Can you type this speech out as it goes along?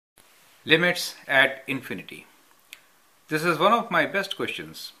Limits at infinity. This is one of my best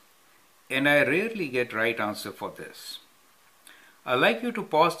questions, and I rarely get right answer for this. I'd like you to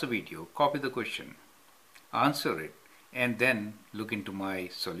pause the video, copy the question, answer it, and then look into my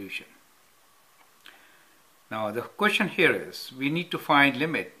solution. Now the question here is, we need to find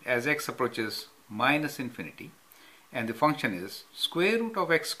limit as x approaches minus infinity, and the function is square root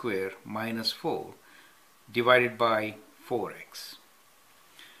of x squared minus 4 divided by 4x.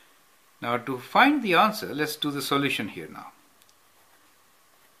 Now to find the answer, let's do the solution here now.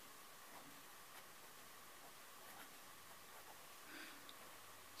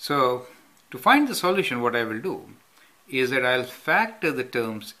 So to find the solution, what I will do is that I'll factor the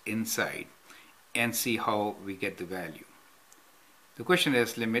terms inside and see how we get the value. The question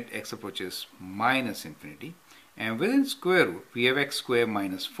is limit x approaches minus infinity, and within square root we have x squared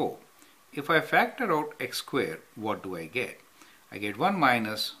minus 4. If I factor out x squared, what do I get? I get 1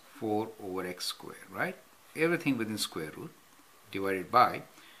 minus 4 over x squared, right? Everything within square root divided by,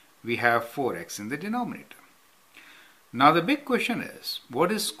 we have 4x in the denominator. Now the big question is,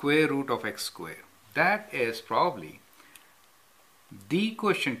 what is square root of x squared? That is probably the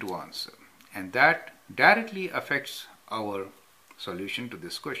question to answer, and that directly affects our solution to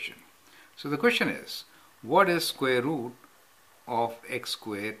this question. So the question is, what is square root of x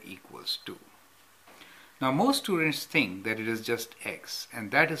squared equals to? Now most students think that it is just x,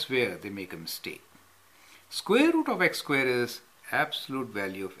 and that is where they make a mistake. Square root of x squared is absolute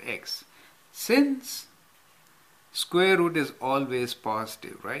value of x. Since square root is always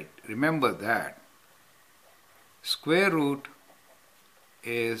positive, right? Remember that. Square root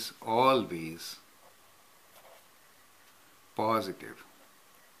is always positive.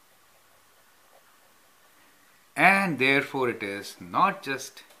 And therefore it is not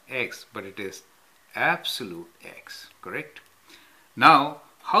just x, but it is absolute x, correct? Now,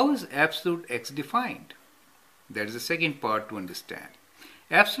 how is absolute x defined? That is the second part to understand.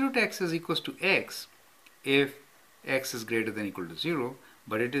 Absolute x is equals to x if x is greater than or equal to 0,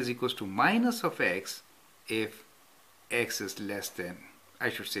 but it is equals to minus of x if x is less than,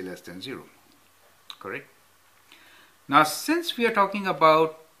 less than 0, correct? Now, since we are talking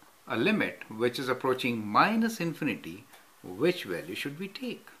about a limit which is approaching minus infinity, which value should we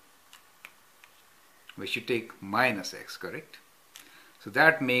take? We should take minus x, correct? So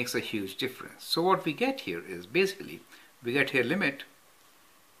that makes a huge difference. So what we get here is basically, we get here limit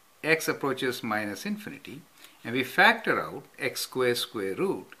x approaches minus infinity, and we factor out x squared square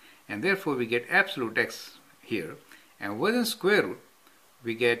root, and therefore we get absolute x here, and within square root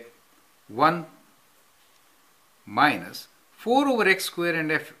we get 1 minus 4 over x squared,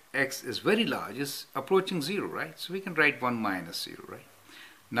 and if x is very large, is approaching 0, right? So we can write 1 minus 0, right?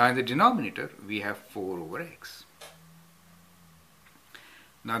 Now in the denominator we have 4 over x.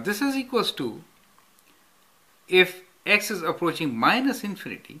 Now this is equals to, if x is approaching minus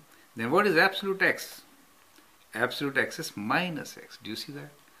infinity, then what is absolute x? Absolute x is minus x. Do you see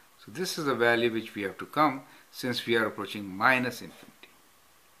that? So this is the value which we have to come since we are approaching minus infinity,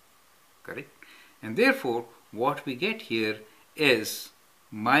 correct? And therefore what we get here is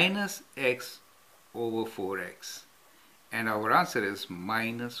minus x over 4x, and our answer is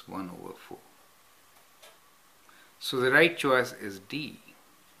minus 1 over 4. So the right choice is D,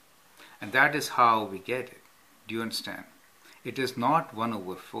 and that is how we get it. Do you understand? It is not 1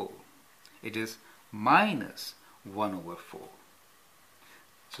 over 4, it is minus 1 over 4.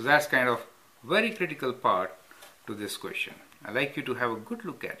 So that's kind of very critical part to this question. I'd like you to have a good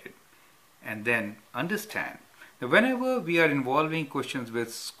look at it and then understand that whenever we are involving questions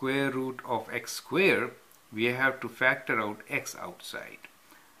with square root of x squared, we have to factor out x outside.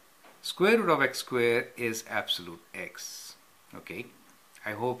 Square root of x squared is absolute x. Okay,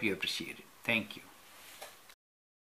 I hope you appreciate it. Thank you.